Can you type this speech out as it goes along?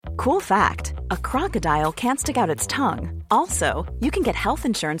Cool fact, a crocodile can't stick out its tongue. Also, you can get health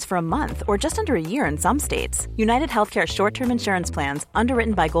insurance for a month or just under a year in some states. United Healthcare short-term insurance plans,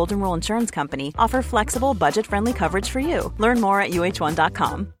 underwritten by Golden Rule Insurance Company, offer flexible, budget-friendly coverage for you. Learn more at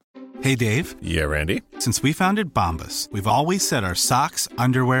uh1.com. Hey, Dave. Yeah, Randy. Since we founded Bombas, we've always said our socks,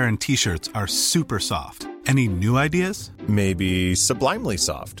 underwear, and T-shirts are super soft. Any new ideas? Maybe sublimely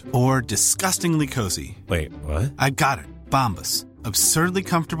soft. Or disgustingly cozy. Wait, what? I got it. Bombas. Absurdly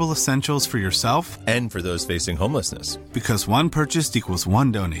comfortable essentials for yourself and for those facing homelessness. Because one purchased equals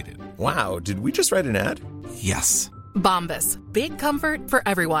one donated. Wow, did we just write an ad? Yes. Bombas. Big comfort for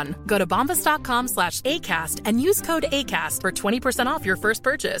everyone. Go to bombas.com/ACAST and use code ACAST for 20% off your first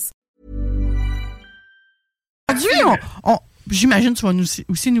purchase. J'imagine que tu vas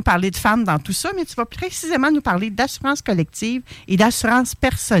aussi nous parler de femmes dans tout ça, mais tu vas précisément nous parler d'assurance collective et d'assurance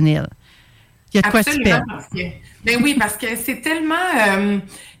personnelle. Il y a de quoi se perdre. Parce que c'est tellement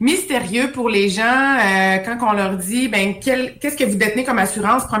mystérieux pour les gens quand on leur dit qu'est-ce que vous détenez comme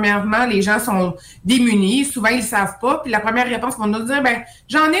assurance. Premièrement, les gens sont démunis, souvent ils ne savent pas. Puis la première réponse, ils vont nous dire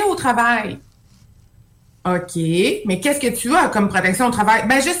j'en ai au travail. OK, mais qu'est-ce que tu as comme protection au travail?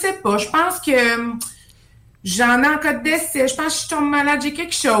 Je sais pas. Je pense que j'en ai en cas de décès. Je pense que je tombe malade, j'ai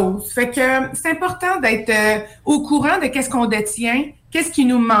quelque chose. Fait que c'est important d'être au courant de qu'est-ce qu'on détient, qu'est-ce qui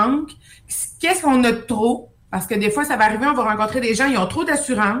nous manque, qu'est-ce qu'on a de trop. Parce que des fois, ça va arriver, on va rencontrer des gens, ils ont trop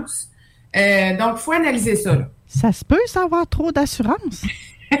d'assurance. Donc, il faut analyser ça. Là. Ça se peut, ça, avoir trop d'assurance?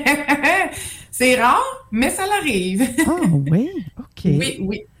 C'est rare, mais ça l'arrive. Ah oui, OK.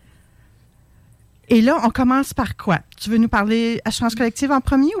 Oui. Et là, on commence par quoi? Tu veux nous parler assurance collective en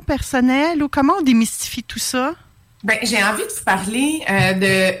premier ou personnelle? Ou comment on démystifie tout ça? J'ai envie de vous parler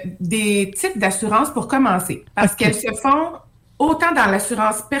des types d'assurance pour commencer. Parce qu'elles se font autant dans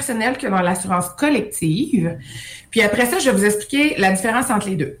l'assurance personnelle que dans l'assurance collective. Puis après ça, je vais vous expliquer la différence entre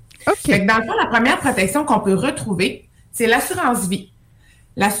les deux. Okay. Fait que dans le fond, la première protection qu'on peut retrouver, c'est l'assurance vie.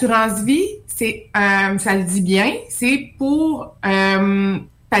 L'assurance vie, c'est, ça le dit bien, c'est pour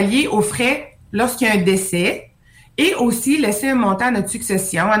pallier aux frais lorsqu'il y a un décès et aussi laisser un montant à notre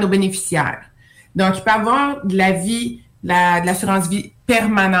succession, à nos bénéficiaires. Donc, il peut y avoir de la vie, de l'assurance vie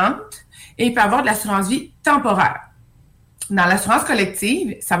permanente et il peut y avoir de l'assurance vie temporaire. Dans l'assurance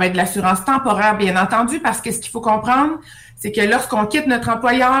collective, ça va être de l'assurance temporaire, bien entendu, parce que ce qu'il faut comprendre, c'est que lorsqu'on quitte notre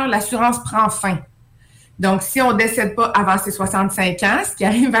employeur, l'assurance prend fin. Donc, si on ne décède pas avant ses 65 ans, ce qui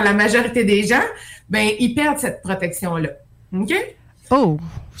arrive à la majorité des gens, ils perdent cette protection-là. OK? Oh,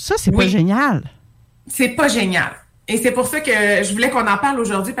 ça, c'est pas génial. C'est pas génial. Et c'est pour ça que je voulais qu'on en parle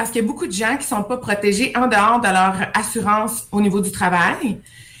aujourd'hui, parce qu'il y a beaucoup de gens qui ne sont pas protégés en dehors de leur assurance au niveau du travail.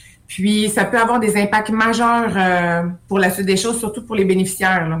 Puis, ça peut avoir des impacts majeurs pour la suite des choses, surtout pour les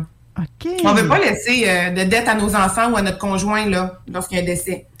bénéficiaires. Là. OK. On ne veut pas laisser de dettes à nos enfants ou à notre conjoint là, lorsqu'il y a un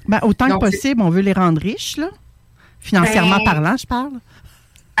décès. Autant que possible, on veut les rendre riches, là. Financièrement parlant, je parle.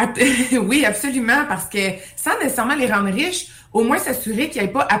 Oui, absolument, parce que sans nécessairement les rendre riches, au moins s'assurer qu'il n'y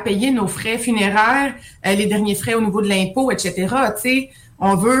ait pas à payer nos frais funéraires, les derniers frais au niveau de l'impôt, etc. Tu sais,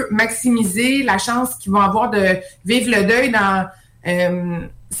 on veut maximiser la chance qu'ils vont avoir de vivre le deuil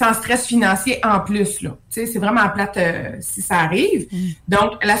sans stress financier en plus. Là. Tu sais, c'est vraiment plate si ça arrive.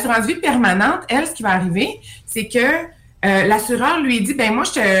 Donc, l'assurance vie permanente, elle, ce qui va arriver, c'est que l'assureur lui dit, moi,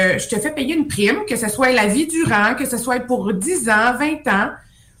 je te fais payer une prime, que ce soit la vie durant, que ce soit pour 10 ans, 20 ans,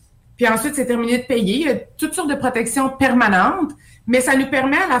 puis ensuite, c'est terminé de payer. Il y a toutes sortes de protections permanentes, mais ça nous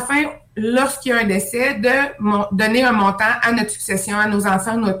permet à la fin, lorsqu'il y a un décès, de donner un montant à notre succession, à nos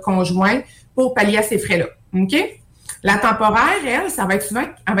enfants, à notre conjoint, pour pallier à ces frais-là. OK? La temporaire, elle,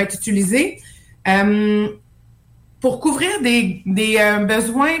 elle va être utilisée pour couvrir des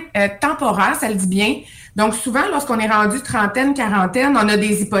besoins temporaires, ça le dit bien. Donc, souvent, lorsqu'on est rendu trentaine, quarantaine, on a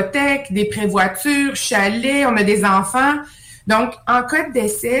des hypothèques, des prêts-voitures, chalets, on a des enfants. Donc, en cas de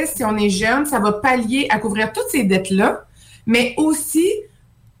décès, si on est jeune, ça va pallier à couvrir toutes ces dettes-là, mais aussi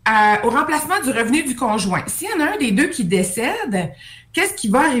au remplacement du revenu du conjoint. S'il y en a un des deux qui décède, qu'est-ce qui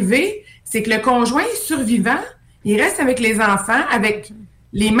va arriver? C'est que le conjoint survivant, il reste avec les enfants, avec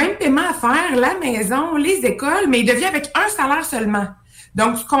les mêmes paiements à faire, la maison, les écoles, mais il devient avec un salaire seulement.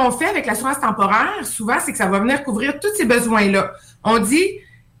 Donc, ce qu'on fait avec l'assurance temporaire, souvent, c'est que ça va venir couvrir tous ces besoins-là. On dit,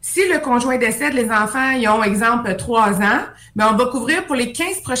 si le conjoint décède, les enfants, ils ont, exemple, 3 ans, on va couvrir pour les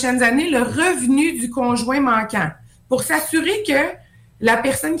 15 prochaines années le revenu du conjoint manquant pour s'assurer que la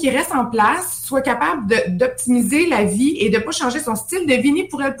personne qui reste en place soit capable d'optimiser la vie et de ne pas changer son style de vie ni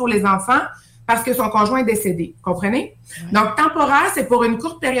pour elle, pour les enfants, parce que son conjoint est décédé. Comprenez? Ouais. Donc, temporaire, c'est pour une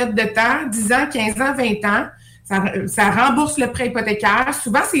courte période de temps, 10 ans, 15 ans, 20 ans. Ça rembourse le prêt hypothécaire.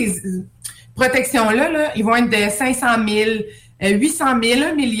 Souvent, ces protections-là, ils vont être de 500 000, 800 000,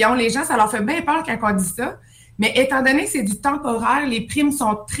 1 million. Les gens, ça leur fait bien peur quand on dit ça. Mais étant donné que c'est du temporaire, les primes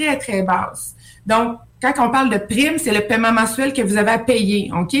sont très, très basses. Donc, quand on parle de primes, c'est le paiement mensuel que vous avez à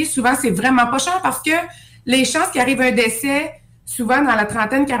payer. OK? Souvent, c'est vraiment pas cher parce que les chances qu'il arrive un décès, souvent dans la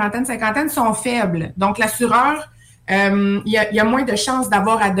trentaine, quarantaine, cinquantaine, sont faibles. Donc, l'assureur, il y a moins de chances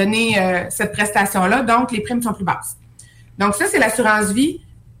d'avoir à donner cette prestation-là. Donc, les primes sont plus basses. Donc, ça, c'est l'assurance vie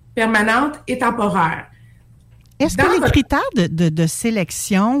permanente et temporaire. Est-ce que les critères de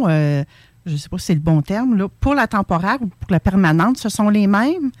sélection, je ne sais pas si c'est le bon terme, là, pour la temporaire ou pour la permanente, ce sont les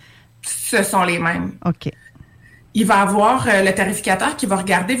mêmes? Ce sont les mêmes. OK. Il va avoir le tarificateur qui va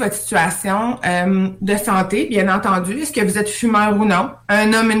regarder votre situation de santé, bien entendu. Est-ce que vous êtes fumeur ou non?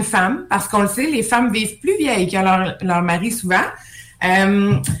 Un homme, une femme, parce qu'on le sait, les femmes vivent plus vieilles que leur mari souvent.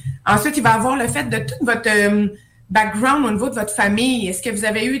 Ensuite, il va avoir le fait de tout votre background au niveau de votre famille. Est-ce que vous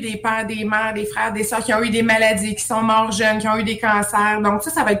avez eu des pères, des mères, des frères, des sœurs qui ont eu des maladies, qui sont morts jeunes, qui ont eu des cancers? Donc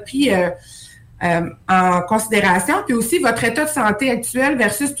ça va être pris en considération. Puis aussi, votre état de santé actuel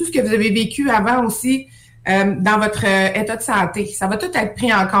versus tout ce que vous avez vécu avant aussi dans votre état de santé. Ça va tout être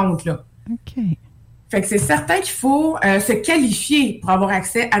pris en compte, là. OK. Fait que c'est certain qu'il faut se qualifier pour avoir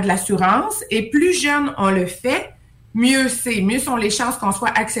accès à de l'assurance. Et plus jeune on le fait, mieux c'est. Mieux sont les chances qu'on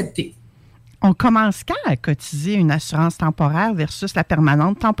soit accepté. On commence quand à cotiser une assurance temporaire versus la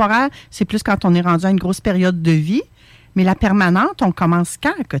permanente? Temporaire, c'est plus quand on est rendu à une grosse période de vie. Mais la permanente, on commence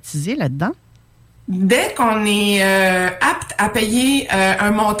quand à cotiser là-dedans? Dès qu'on est apte à payer un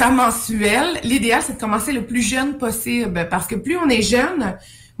montant mensuel, l'idéal, c'est de commencer le plus jeune possible. Parce que plus on est jeune,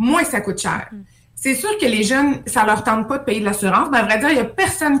 moins ça coûte cher. C'est sûr que les jeunes, ça leur tente pas de payer de l'assurance. Mais à vrai dire, il y a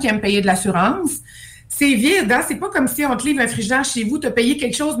personne qui aime payer de l'assurance. C'est vide, hein? C'est pas comme si on te livre un frigidaire chez vous, tu as payé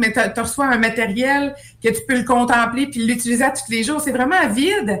quelque chose, mais tu reçois un matériel que tu peux le contempler puis l'utiliser à tous les jours. C'est vraiment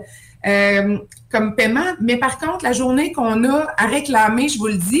vide comme paiement. Mais par contre, la journée qu'on a à réclamer, je vous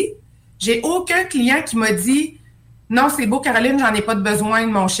le dis, j'ai aucun client qui m'a dit « Non, c'est beau, Caroline, j'en ai pas de besoin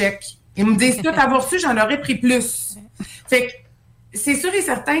de mon chèque. » Ils me disent « Tout avoir su, j'en aurais pris plus. » Fait que c'est sûr et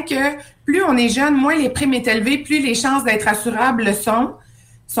certain que plus on est jeune, moins les primes est élevées, plus les chances d'être assurables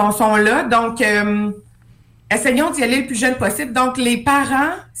sont là. Donc, essayons d'y aller le plus jeune possible. Donc, les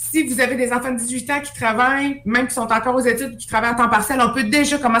parents, si vous avez des enfants de 18 ans qui travaillent, même qui sont encore aux études, qui travaillent à temps partiel, on peut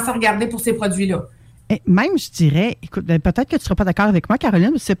déjà commencer à regarder pour ces produits-là. Et même, je dirais, écoute, peut-être que tu ne seras pas d'accord avec moi,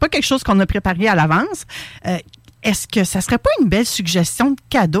 Caroline, mais ce n'est pas quelque chose qu'on a préparé à l'avance. Est-ce que ça ne serait pas une belle suggestion de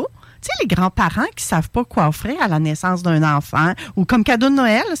cadeau? Tu sais, les grands-parents qui ne savent pas quoi offrir à la naissance d'un enfant, ou comme cadeau de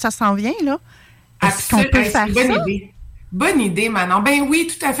Noël, ça s'en vient, là. Est-ce qu'on peut faire ça? Bonne idée, Manon. Ben oui,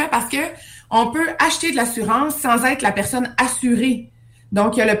 tout à fait, parce que on peut acheter de l'assurance sans être la personne assurée.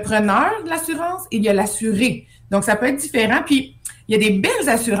 Donc, il y a le preneur de l'assurance et il y a l'assuré. Donc, ça peut être différent. Puis, il y a des belles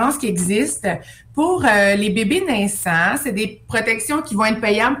assurances qui existent pour les bébés naissants. C'est des protections qui vont être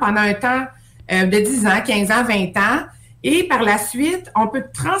payables pendant un temps de 10 ans, 15 ans, 20 ans. Et par la suite, on peut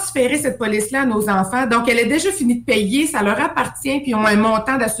transférer cette police-là à nos enfants. Donc, elle est déjà finie de payer, ça leur appartient, puis ils ont un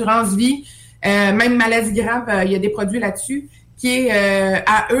montant d'assurance vie, même maladie grave, il y a des produits là-dessus, qui est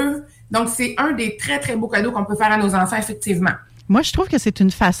à eux. Donc, c'est un des très, très beaux cadeaux qu'on peut faire à nos enfants, effectivement. Moi, je trouve que c'est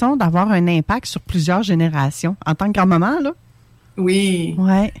une façon d'avoir un impact sur plusieurs générations. En tant que grand-maman, là? Oui.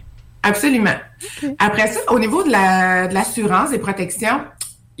 Oui. Absolument. Okay. Après ça, au niveau de l'assurance, des protections,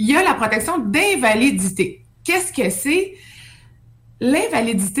 il y a la protection d'invalidité. Qu'est-ce que c'est?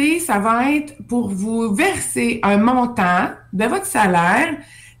 L'invalidité, ça va être pour vous verser un montant de votre salaire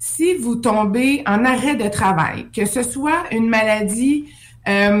si vous tombez en arrêt de travail, que ce soit une maladie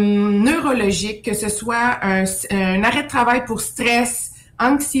neurologique, que ce soit un arrêt de travail pour stress,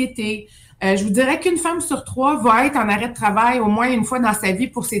 anxiété. Je vous dirais qu'une femme sur 3 va être en arrêt de travail au moins une fois dans sa vie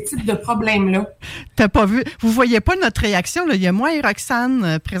pour ces types de problèmes-là. T'as pas vu? Vous voyez pas notre réaction, là. Il y a moi et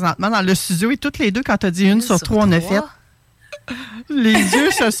Roxane présentement dans le studio et toutes les deux, quand tu as dit une sur 3, on a fait. Les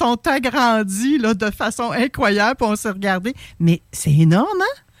yeux se sont agrandis là, de façon incroyable, puis on s'est regardé. Mais c'est énorme,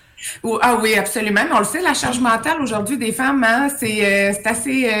 hein? Ah oui, absolument. Mais on le sait, la charge mentale aujourd'hui des femmes, hein, c'est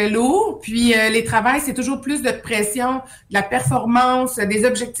assez lourd. Puis les travails, c'est toujours plus de pression, de la performance, des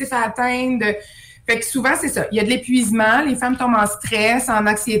objectifs à atteindre. Fait que souvent, c'est ça. Il y a de l'épuisement, les femmes tombent en stress, en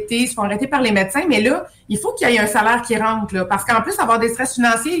anxiété, se font arrêter par les médecins. Mais là, il faut qu'il y ait un salaire qui rentre, là, parce qu'en plus, avoir des stress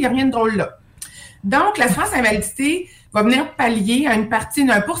financiers, il n'y a rien de drôle là. Donc, l'assurance invalidité va venir pallier à une partie,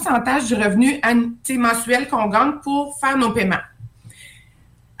 un pourcentage du revenu mensuel qu'on gagne pour faire nos paiements.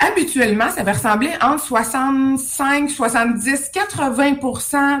 Habituellement, ça va ressembler entre 65, 70,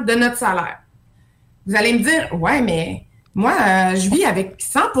 80% de notre salaire. Vous allez me dire, ouais, mais moi, je vis avec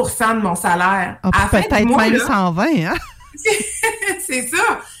 100% de mon salaire. Peut-être même 120, hein? C'est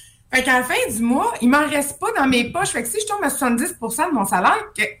ça. Fait qu'à la fin du mois, il m'en reste pas dans mes poches. Fait que si je tombe à 70% de mon salaire,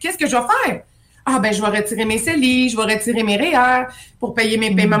 qu'est-ce que je vais faire? Ah, ben, je vais retirer mes CELI, je vais retirer mes REER pour payer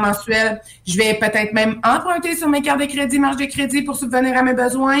mes paiements mensuels. Je vais peut-être même emprunter sur mes cartes de crédit, marge de crédit pour subvenir à mes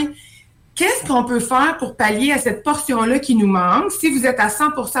besoins. Qu'est-ce qu'on peut faire pour pallier à cette portion-là qui nous manque? Si vous êtes à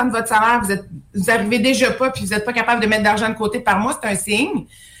 100% de votre salaire, vous arrivez déjà pas puis vous n'êtes pas capable de mettre d'argent de côté par mois, c'est un signe.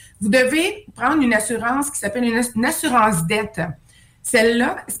 Vous devez prendre une assurance qui s'appelle une assurance dette.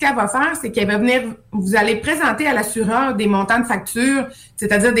 Celle-là, ce qu'elle va faire, c'est qu'elle va venir, vous allez présenter à l'assureur des montants de factures,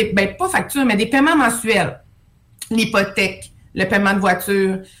 c'est-à-dire pas factures, mais des paiements mensuels. L'hypothèque, le paiement de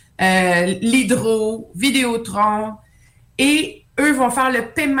voiture, l'hydro, Vidéotron, et eux vont faire le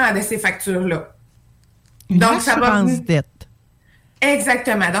paiement de ces factures-là. Une assurance dette.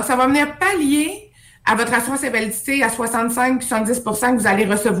 Exactement. Donc, ça va venir pallier à votre assurance invalidité à 65-70% que vous allez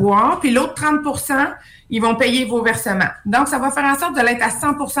recevoir, puis l'autre 30%, ils vont payer vos versements. Donc, ça va faire en sorte de l'être à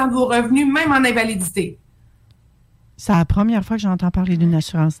 100% de vos revenus, même en invalidité. C'est la première fois que j'entends parler d'une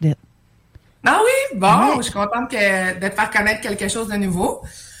assurance dette. Ah oui? Bon, je suis contente de te faire connaître quelque chose de nouveau.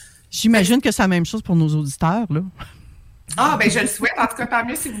 J'imagine que c'est la même chose pour nos auditeurs, là. Ah, ben je le souhaite. En tout cas, tant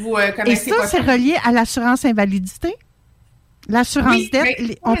mieux si vous connaissez. Et ça, c'est relié à l'assurance invalidité? L'assurance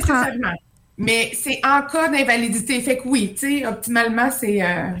dette, on prend... Mais c'est en cas d'invalidité. Fait que oui, tu sais, optimalement, c'est...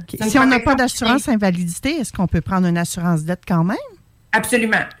 Okay. Si on n'a pas d'assurance invalidité, est-ce qu'on peut prendre une assurance dette quand même?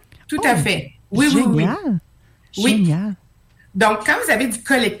 Absolument. Tout à fait. Oui, génial. Oui. Génial. Donc, quand vous avez du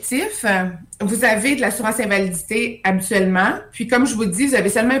collectif, vous avez de l'assurance invalidité habituellement. Puis, comme je vous dis, vous avez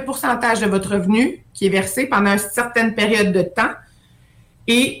seulement un pourcentage de votre revenu qui est versé pendant une certaine période de temps.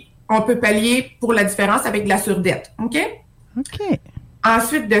 Et on peut pallier pour la différence avec de la surdette. OK? OK.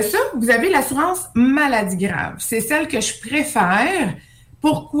 Ensuite de ça, vous avez l'assurance maladie grave. C'est celle que je préfère.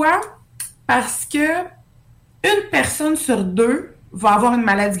 Pourquoi? Parce que une personne sur deux va avoir une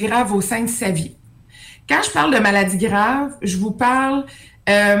maladie grave au sein de sa vie. Quand je parle de maladie grave, je vous parle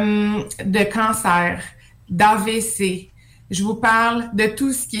de cancer, d'AVC. Je vous parle de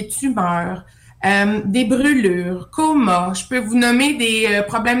tout ce qui est tumeur, des brûlures, coma. Je peux vous nommer des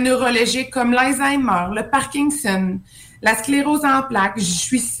problèmes neurologiques comme l'Alzheimer, le Parkinson, la sclérose en plaques. Je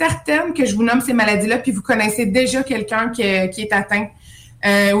suis certaine que je vous nomme ces maladies-là, puis vous connaissez déjà quelqu'un qui est atteint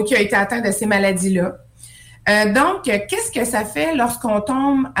ou qui a été atteint de ces maladies-là. Donc, qu'est-ce que ça fait lorsqu'on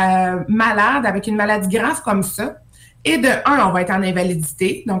tombe malade avec une maladie grave comme ça? Et de un, on va être en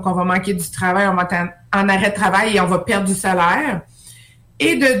invalidité, donc on va manquer du travail, on va être en arrêt de travail et on va perdre du salaire.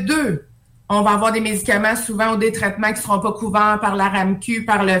 Et de deux, on va avoir des médicaments souvent ou des traitements qui ne seront pas couverts par la RAMQ,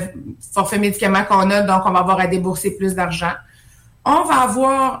 par le forfait médicaments qu'on a, donc on va avoir à débourser plus d'argent. On va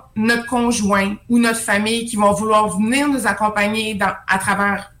avoir notre conjoint ou notre famille qui vont vouloir venir nous accompagner à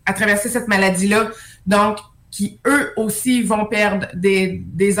traverser cette maladie-là, donc qui, eux aussi, vont perdre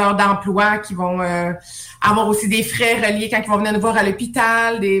des heures d'emploi, qui vont avoir aussi des frais reliés quand ils vont venir nous voir à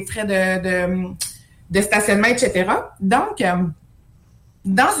l'hôpital, des frais de stationnement, etc. Donc,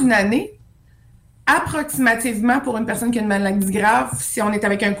 dans une année, approximativement, pour une personne qui a une maladie grave, si on est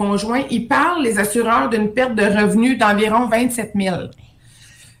avec un conjoint, ils parlent, les assureurs, d'une perte de revenus d'environ 27 000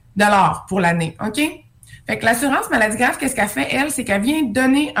 $ pour l'année. OK? Fait que l'assurance maladie grave, qu'est-ce qu'elle fait, elle? C'est qu'elle vient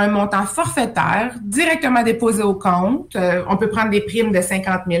donner un montant forfaitaire directement déposé au compte. On peut prendre des primes de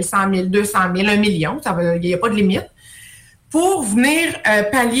 50 000, 100 000, 200 000, 1 million. Il n'y a pas de limite. Pour venir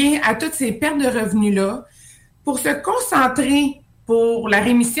pallier à toutes ces pertes de revenus-là, pour se concentrer pour la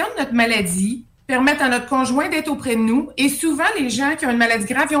rémission de notre maladie, permettre à notre conjoint d'être auprès de nous. Et souvent, les gens qui ont une maladie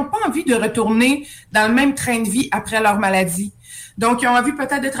grave, ils n'ont pas envie de retourner dans le même train de vie après leur maladie. Donc, ils ont envie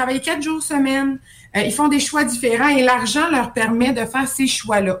peut-être de travailler 4 jours semaine. Ils font des choix différents et l'argent leur permet de faire ces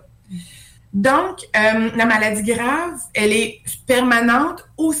choix-là. Donc, la maladie grave, elle est permanente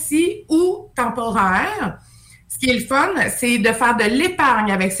aussi ou temporaire. Ce qui est le fun, c'est de faire de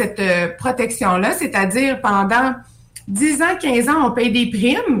l'épargne avec cette protection-là, c'est-à-dire pendant 10 ans, 15 ans, on paye des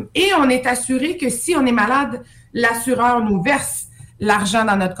primes et on est assuré que si on est malade, l'assureur nous verse l'argent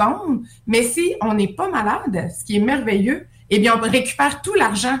dans notre compte. Mais si on n'est pas malade, ce qui est merveilleux, eh bien, on récupère tout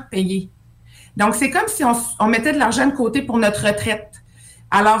l'argent payé. Donc, c'est comme si on mettait de l'argent de côté pour notre retraite.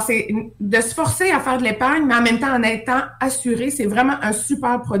 Alors, c'est de se forcer à faire de l'épargne, mais en même temps, en étant assuré, c'est vraiment un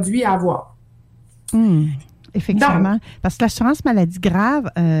super produit à avoir. Effectivement. Donc, parce que l'assurance maladie grave,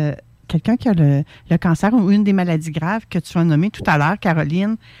 quelqu'un qui a le cancer ou une des maladies graves que tu as nommées tout à l'heure,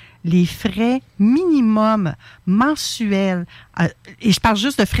 Caroline, les frais minimum mensuels, et je parle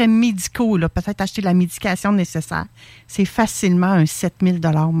juste de frais médicaux, là, peut-être acheter la médication nécessaire, c'est facilement un 7 000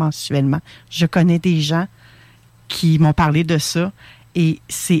 $ mensuellement. Je connais des gens qui m'ont parlé de ça et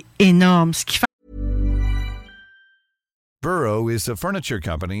c'est énorme. Ce qui fait Burrow is a furniture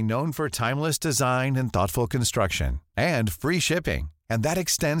company known for timeless design and thoughtful construction, and free shipping, and that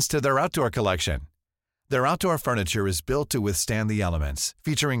extends to their outdoor collection. Their outdoor furniture is built to withstand the elements,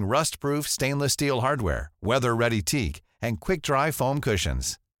 featuring rust-proof stainless steel hardware, weather-ready teak, and quick-dry foam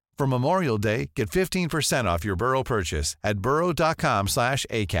cushions. For Memorial Day, get 15% off your Burrow purchase at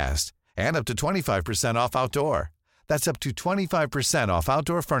burrow.com/ACAST and up to 25% off outdoor. That's up to 25% off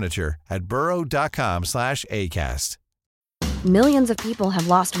outdoor furniture at burrow.com/ACAST. Millions of people have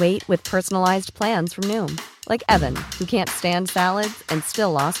lost weight with personalized plans from Noom. Like Evan, who can't stand salads and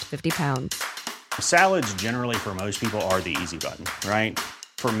still lost 50 pounds. Salads generally for most people are the easy button, right?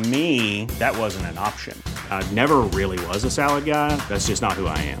 For me, that wasn't an option. I never really was a salad guy. That's just not who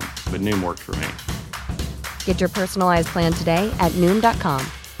I am. But Noom worked for me. Get your personalized plan today at Noom.com.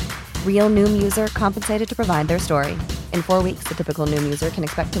 Real Noom user compensated to provide their story. In 4 weeks, the typical Noom user can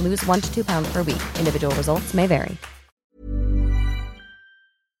expect to lose 1 to 2 pounds per week. Individual results may vary.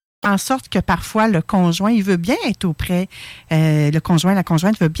 En sorte que parfois, le conjoint, il veut bien être auprès, la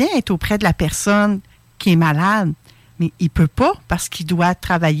conjointe veut bien être auprès de la personne qui est malade, mais il peut pas parce qu'il doit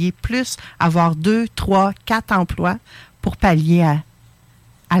travailler plus, avoir 2, 3, 4 emplois pour pallier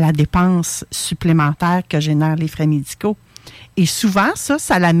à la dépense supplémentaire que génèrent les frais médicaux. Et souvent,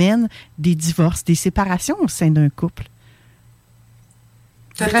 ça l'amène des divorces, des séparations au sein d'un couple.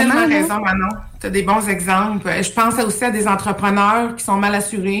 Tu as tellement raison, Manon. Tu as des bons exemples. Je pense aussi à des entrepreneurs qui sont mal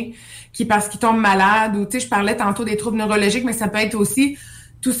assurés, parce qu'ils tombent malades, ou tu sais, je parlais tantôt des troubles neurologiques, mais ça peut être aussi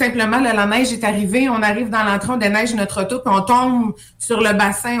tout simplement, là, la neige est arrivée, on arrive dans l'entrée de neige de notre auto, puis on tombe sur le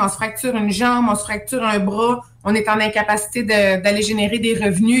bassin, on se fracture une jambe, on se fracture un bras, on est en incapacité d'aller générer des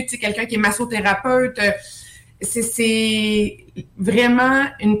revenus. Tu sais, quelqu'un qui est massothérapeute, c'est vraiment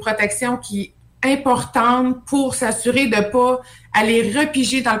une protection qui est importante pour s'assurer de pas aller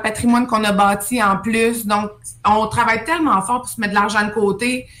repiger dans le patrimoine qu'on a bâti en plus. Donc, on travaille tellement fort pour se mettre de l'argent de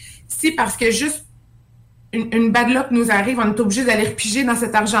côté. Si parce que juste une bad luck nous arrive, on est obligé d'aller repiger dans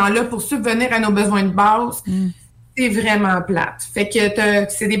cet argent-là pour subvenir à nos besoins de base, c'est vraiment plate. Fait que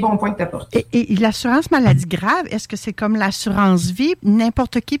c'est des bons points que tu apportes. Et l'assurance maladie grave, est-ce que c'est comme l'assurance vie?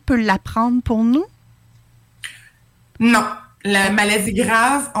 N'importe qui peut la prendre pour nous? Non. La maladie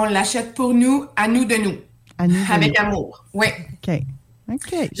grave, on l'achète pour nous, à nous de nous. Avec amour. Oui. OK.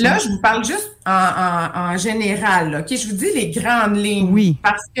 Là, je vous parle juste en général. Là, OK? Je vous dis les grandes lignes. Oui.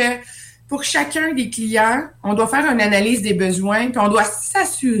 Parce que pour chacun des clients, on doit faire une analyse des besoins, puis on doit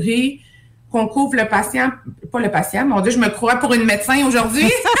s'assurer qu'on couvre le patient. Pas le patient, mon Dieu, je me crois pour une médecin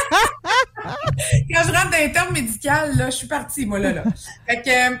aujourd'hui. Quand je rentre dans les termes médicaux, là, je suis partie, moi, là. Fait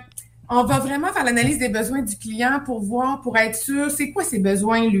que on va vraiment faire l'analyse des besoins du client pour être sûr, c'est quoi ses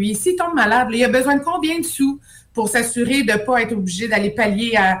besoins, lui. S'il tombe malade, là, il a besoin de combien de sous pour s'assurer de ne pas être obligé d'aller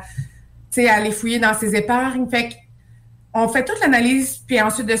pallier à aller fouiller dans ses épargnes. Fait qu'on fait toute l'analyse, puis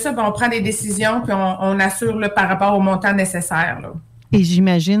ensuite de ça, on prend des décisions, puis on assure là, par rapport au montant nécessaire. Là. Et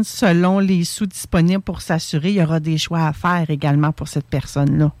j'imagine, selon les sous disponibles pour s'assurer, il y aura des choix à faire également pour cette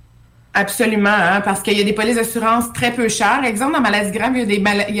personne-là. Absolument, hein, parce qu'il y a des polices d'assurance très peu chères. Exemple, dans maladie grave,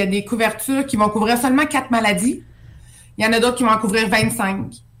 il y a des couvertures qui vont couvrir seulement 4 maladies. Il y en a d'autres qui vont en couvrir 25.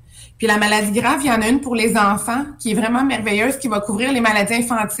 Puis la maladie grave, il y en a une pour les enfants qui est vraiment merveilleuse, qui va couvrir les maladies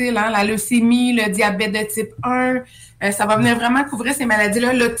infantiles, hein, la leucémie, le diabète de type 1. Ça va venir vraiment couvrir ces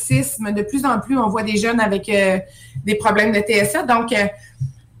maladies-là, l'autisme. De plus en plus, on voit des jeunes avec des problèmes de TSA. Donc,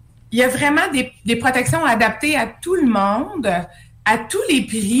 il y a vraiment des protections adaptées à tout le monde, à tous les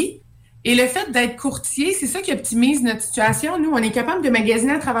prix. Et le fait d'être courtier, c'est ça qui optimise notre situation. Nous, on est capable de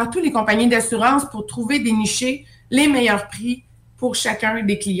magasiner à travers toutes les compagnies d'assurance pour trouver, dénicher les meilleurs prix pour chacun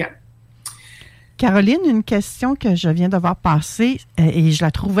des clients. Caroline, une question que je viens de voir passer et je la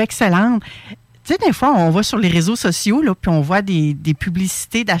trouve excellente. Tu sais, des fois, on va sur les réseaux sociaux, là, puis on voit des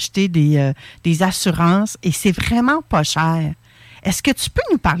publicités d'acheter des assurances et c'est vraiment pas cher. Est-ce que tu peux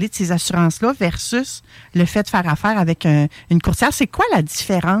nous parler de ces assurances-là versus le fait de faire affaire avec une courtière? C'est quoi la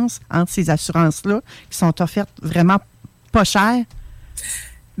différence entre ces assurances-là qui sont offertes vraiment pas chères?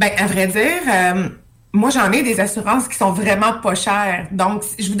 Bien, à vrai dire, moi, j'en ai des assurances qui sont vraiment pas chères. Donc,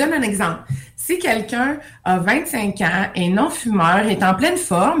 je vous donne un exemple. Si quelqu'un a 25 ans, est non-fumeur, est en pleine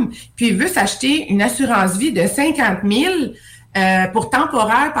forme, puis il veut s'acheter une assurance vie de 50 000 pour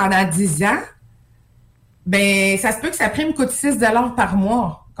temporaire pendant 10 ans, ben ça se peut que sa prime coûte 6 $ par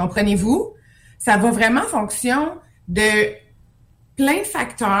mois. Comprenez-vous? Ça va vraiment en fonction de plein de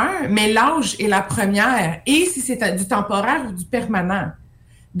facteurs, mais l'âge est la première. Et si c'est du temporaire ou du permanent.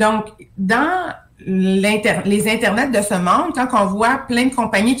 Donc, dans les internets de ce monde, quand on voit plein de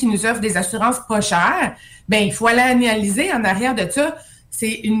compagnies qui nous offrent des assurances pas chères, ben il faut aller analyser en arrière de ça.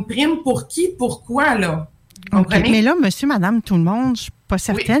 C'est une prime pour qui, pourquoi, là? Okay. Mais là, monsieur, madame, tout le monde, je ne suis pas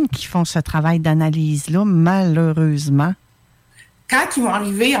certaine qu'ils font ce travail d'analyse-là, malheureusement. Quand ils vont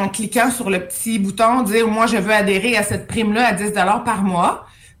arriver en cliquant sur le petit bouton, dire « Moi, je veux adhérer à cette prime-là à 10 $ par mois »,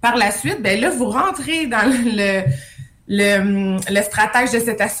 par la suite, bien là, vous rentrez dans le stratège de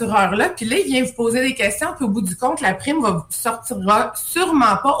cet assureur-là, puis là, il vient vous poser des questions, puis au bout du compte, la prime va vous sortira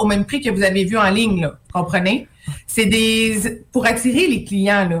sûrement pas au même prix que vous avez vu en ligne, là. Comprenez? C'est pour attirer les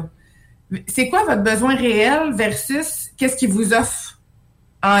clients, là. C'est quoi votre besoin réel versus qu'est-ce qu'ils vous offrent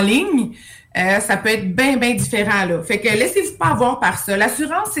en ligne? Ça peut être bien, bien différent, là. Fait que laissez-vous pas avoir par ça.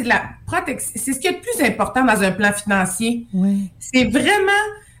 L'assurance, c'est de la protection. C'est ce qui est le plus important dans un plan financier. Oui. C'est vraiment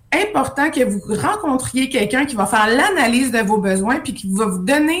important que vous rencontriez quelqu'un qui va faire l'analyse de vos besoins puis qui va vous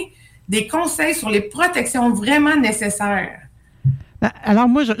donner des conseils sur les protections vraiment nécessaires. Alors,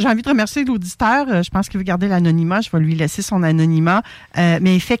 moi, j'ai envie de remercier l'auditeur. Je pense qu'il veut garder l'anonymat. Je vais lui laisser son anonymat.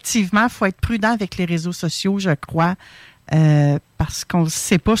 Mais effectivement, il faut être prudent avec les réseaux sociaux, je crois, parce qu'on ne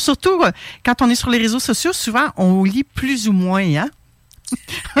sait pas. Surtout, quand on est sur les réseaux sociaux, souvent, on lit plus ou moins, hein?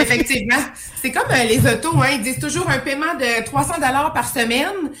 Effectivement. C'est comme les autos, hein. Ils disent toujours un paiement de 300 $ par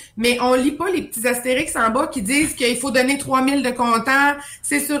semaine, mais on lit pas les petits astérix en bas qui disent qu'il faut donner 3 000 de comptant.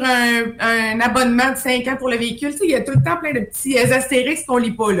 C'est sur un abonnement de 5 ans pour le véhicule. Tu sais, il y a tout le temps plein de petits astérix qu'on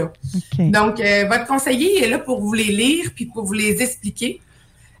lit pas, là. Okay. Donc, votre conseiller est là pour vous les lire puis pour vous les expliquer.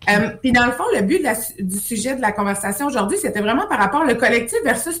 Puis dans le fond, le but du sujet de la conversation aujourd'hui, c'était vraiment par rapport au collectif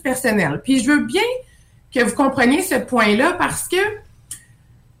versus personnel. Puis je veux bien que vous compreniez ce point-là parce que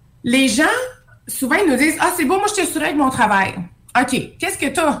les gens, souvent, ils nous disent « Ah, c'est beau, moi, je suis assurée avec mon travail. » OK, qu'est-ce que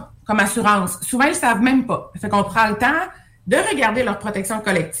tu as comme assurance? Souvent, ils ne savent même pas. Ça fait qu'on prend le temps de regarder leur protection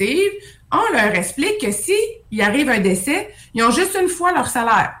collective. On leur explique que s'il arrive un décès, ils ont juste une fois leur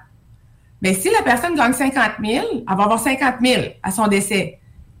salaire. Mais si la personne gagne 50 000, elle va avoir 50 000 à son décès.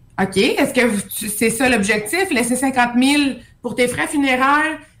 OK, est-ce que c'est ça l'objectif? Laisser 50 000 pour tes frais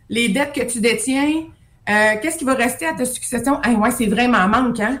funéraires, les dettes que tu détiens? Qu'est-ce qui va rester à ta succession? Ah ouais, c'est vraiment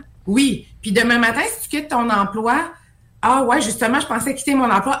manque, hein? Oui. Puis demain matin, si tu quittes ton emploi, ah ouais, justement, je pensais quitter mon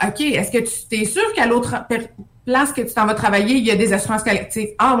emploi. OK, est-ce que tu es sûr qu'à l'autre place que tu t'en vas travailler, il y a des assurances collectives?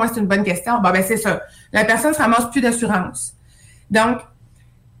 Ah ouais, c'est une bonne question. Bon, ben c'est ça. La personne ne se ramasse plus d'assurance. Donc,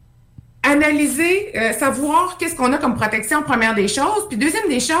 analyser, savoir qu'est-ce qu'on a comme protection, première des choses. Puis deuxième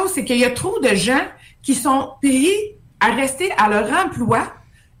des choses, c'est qu'il y a trop de gens qui sont payés à rester à leur emploi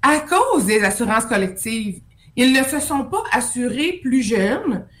à cause des assurances collectives. Ils ne se sont pas assurés plus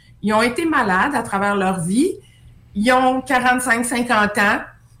jeunes. Ils ont été malades à travers leur vie. Ils ont 45, 50 ans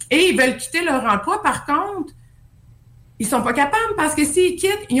et ils veulent quitter leur emploi. Par contre, ils sont pas capables parce que s'ils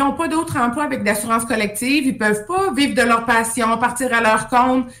quittent, ils n'ont pas d'autre emploi avec d'assurance collective. Ils peuvent pas vivre de leur passion, partir à leur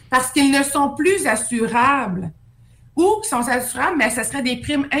compte parce qu'ils ne sont plus assurables. Ou qu'ils sont assurables, mais ça serait des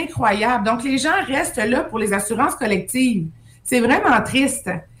primes incroyables. Donc, les gens restent là pour les assurances collectives. C'est vraiment triste.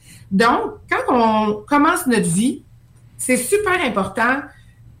 Donc, quand on commence notre vie, c'est super important,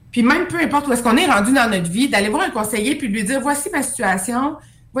 puis même peu importe où est-ce qu'on est rendu dans notre vie, d'aller voir un conseiller puis de lui dire « Voici ma situation,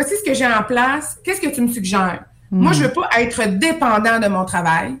 voici ce que j'ai en place, qu'est-ce que tu me suggères? » Moi, je veux pas être dépendant de mon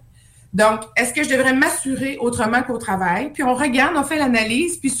travail. Donc, est-ce que je devrais m'assurer autrement qu'au travail? Puis on regarde, on fait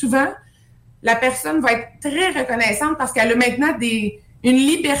l'analyse, puis souvent, la personne va être très reconnaissante parce qu'elle a maintenant une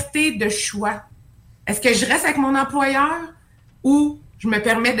liberté de choix. Est-ce que je reste avec mon employeur ou je me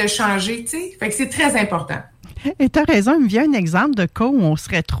permets de changer, tu sais? Fait que c'est très important. Et tu as raison, il me vient un exemple de cas où on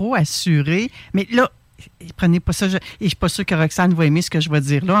serait trop assuré. Mais là, prenez pas ça, et je suis pas sûre que Roxane va aimer ce que je vais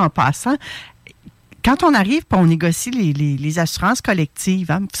dire là en passant. Quand on arrive et on négocie les assurances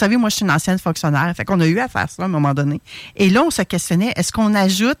collectives, hein, vous savez, moi, je suis une ancienne fonctionnaire, fait qu'on a eu à faire ça à un moment donné. Et là, on se questionnait, est-ce qu'on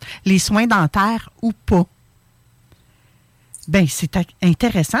ajoute les soins dentaires ou pas? Bien, c'est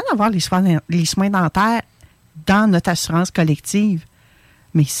intéressant d'avoir les soins dentaires dans notre assurance collective.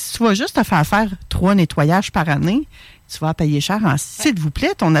 Mais si tu vas juste te faire 3 nettoyages par année, tu vas payer cher s'il vous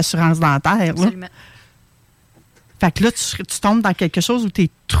plaît, ton assurance dentaire. Absolument. Fait que là, tu tombes dans quelque chose où tu es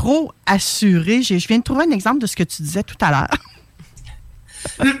trop assuré. Je viens de trouver un exemple de ce que tu disais tout à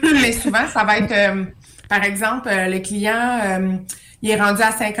l'heure. Mais souvent, ça va être, par exemple, le client, il est rendu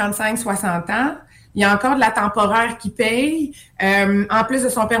à 55-60 ans. Il y a encore de la temporaire qui paye, en plus de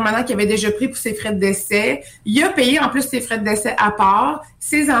son permanent qu'il avait déjà pris pour ses frais de décès. Il a payé en plus ses frais de décès à part.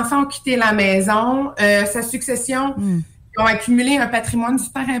 Ses enfants ont quitté la maison. Sa succession, ils ont accumulé un patrimoine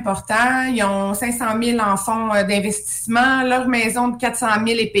super important. Ils ont 500 000 en fonds d'investissement. Leur maison de 400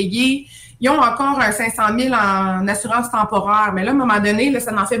 000 est payée. Ils ont encore un 500 000 en assurance temporaire. Mais là, à un moment donné, là,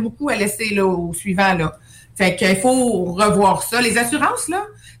 ça en fait beaucoup à laisser là, au suivant. Là. Fait qu'il faut revoir ça. Les assurances, là,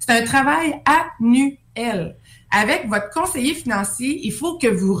 c'est un travail annuel. avec votre conseiller financier, il faut que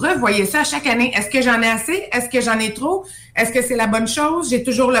vous revoyiez ça à chaque année. Est-ce que j'en ai assez? Est-ce que j'en ai trop? Est-ce que c'est la bonne chose? J'ai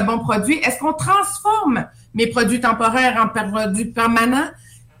toujours le bon produit? Est-ce qu'on transforme mes produits temporaires en produits permanents?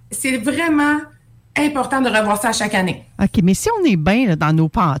 C'est vraiment important de revoir ça à chaque année. OK, mais si on est bien là, dans nos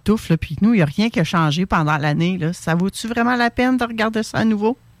pantoufles, puis nous, il n'y a rien qui a changé pendant l'année, là, ça vaut-tu vraiment la peine de regarder ça à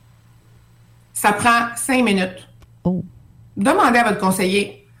nouveau? Ça prend 5 minutes. Oh. Demandez à votre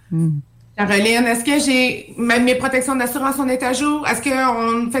conseiller. Caroline, est-ce que mes protections d'assurance, on est à jour? Est-ce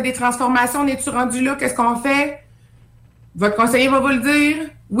qu'on fait des transformations? On est-tu rendu là? Qu'est-ce qu'on fait? Votre conseiller va vous le dire.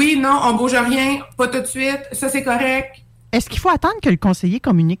 Oui, non, on bouge rien, pas tout de suite. Ça, c'est correct. Est-ce qu'il faut attendre que le conseiller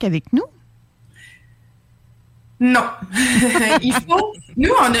communique avec nous? Non. Il faut...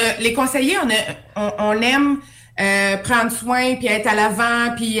 Nous, les conseillers, on aime prendre soin, puis être à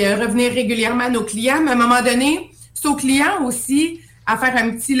l'avant, puis revenir régulièrement à nos clients. Mais à un moment donné, c'est aux clients aussi à faire un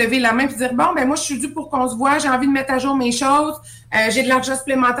petit lever la main puis dire, bon, ben moi, je suis due pour qu'on se voit, j'ai envie de mettre à jour mes choses, j'ai de l'argent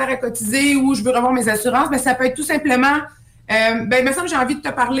supplémentaire à cotiser ou je veux revoir mes assurances. Mais ça peut être tout simplement, il me semble que j'ai envie de te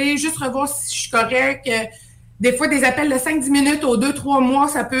parler, juste revoir si je suis correct. Des fois, des appels de 5-10 minutes aux 2-3 mois,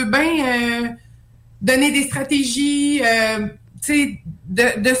 ça peut bien donner des stratégies,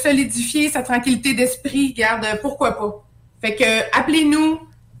 de solidifier sa tranquillité d'esprit. Regarde, pourquoi pas. Fait que appelez-nous,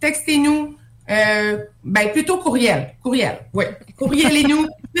 textez-nous, plutôt courriel. Courriel, oui. Courrielez-nous.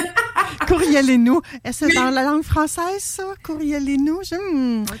 Courrielez-nous. Est-ce que c'est dans la langue française, ça? Courrielez-nous?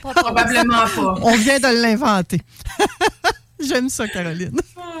 Probablement pas. On vient de l'inventer. J'aime ça, Caroline.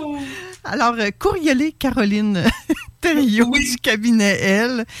 Alors, courrielez Caroline Thériault du cabinet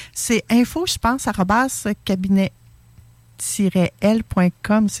L. C'est info, je pense,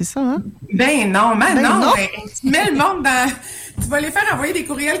 @cabinet-l.com, c'est ça, hein? Ben non. Tu mets le monde dans... Tu vas les faire envoyer des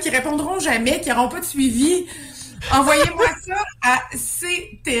courriels qui répondront jamais, qui n'auront pas de suivi. Envoyez-moi ça à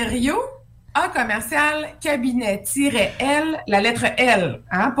cthériault, cabinet-l, la lettre L,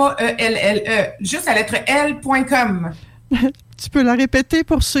 hein, pas E-L-L-E, juste la lettre L.com. Tu peux la répéter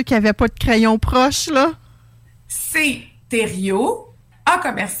pour ceux qui n'avaient pas de crayon proche, là? cthériault,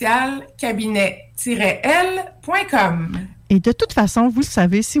 cabinet-l.com. Et de toute façon, vous le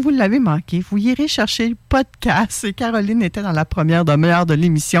savez, si vous l'avez manqué, vous irez chercher le podcast. Et Caroline était dans la première demi-heure de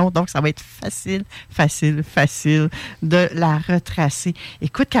l'émission, donc ça va être facile de la retracer.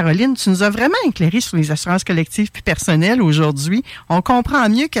 Écoute, Caroline, tu nous as vraiment éclairé sur les assurances collectives puis personnelles aujourd'hui. On comprend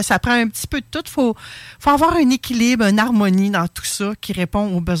mieux que ça prend un petit peu de tout. Faut avoir un équilibre, une harmonie dans tout ça qui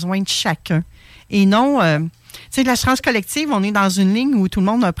répond aux besoins de chacun. Et non... tu sais, l'assurance collective, on est dans une ligne où tout le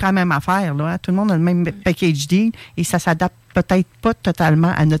monde a pris la même affaire, là. Tout le monde a le même package deal et ça s'adapte peut-être pas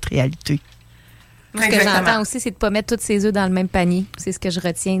totalement à notre réalité. Ce que j'entends aussi, c'est de ne pas mettre tous ses œufs dans le même panier. C'est ce que je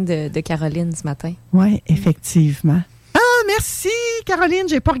retiens de Caroline ce matin. Oui, effectivement. Ah, merci, Caroline.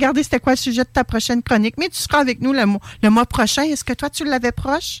 J'ai pas regardé c'était quoi le sujet de ta prochaine chronique, mais tu seras avec nous le mois prochain. Est-ce que toi, tu l'avais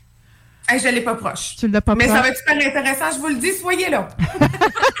proche? Je ne l'ai pas proche. Tu l'as pas proche? Mais ça va être super intéressant, je vous le dis, soyez là.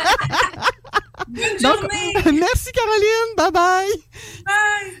 Bonne journée. Donc, merci, Caroline. Bye-bye.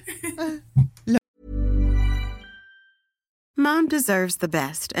 Bye. Mom deserves the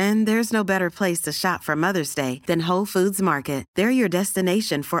best, and there's no better place to shop for Mother's Day than Whole Foods Market. They're your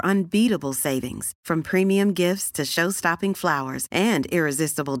destination for unbeatable savings, from premium gifts to show-stopping flowers and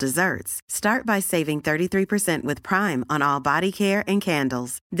irresistible desserts. Start by saving 33% with Prime on all body care and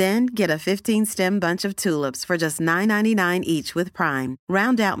candles. Then get a 15-stem bunch of tulips for just $9.99 each with Prime.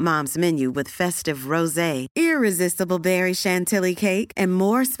 Round out Mom's menu with festive rosé, irresistible berry chantilly cake, and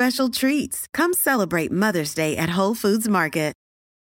more special treats. Come celebrate Mother's Day at Whole Foods Market.